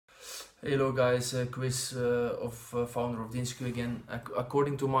Hello guys, Kris founder of Dynsecu again.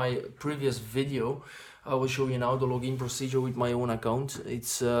 According to my previous video, I will show you now the login procedure with my own account.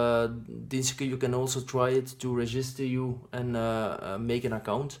 It's Dynsecu. You can also try it to register you and make an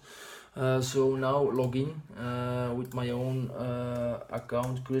account. So now login with my own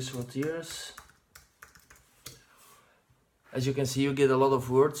account, Kris Rottiers. As you can see, you get a lot of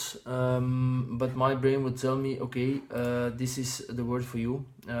words, but my brain would tell me, okay, this is the word for you.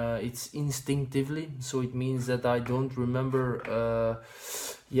 It's instinctively, so it means that I don't remember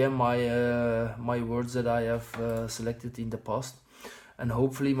my words that I have selected in the past, and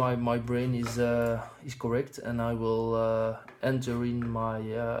hopefully my brain is correct, and I will enter in my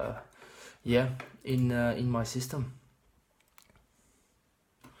in my system.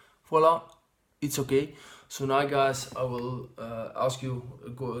 Voila, it's okay. So now guys, I will ask you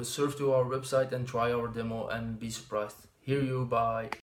go surf to our website and try our demo and be surprised. Hear you, bye.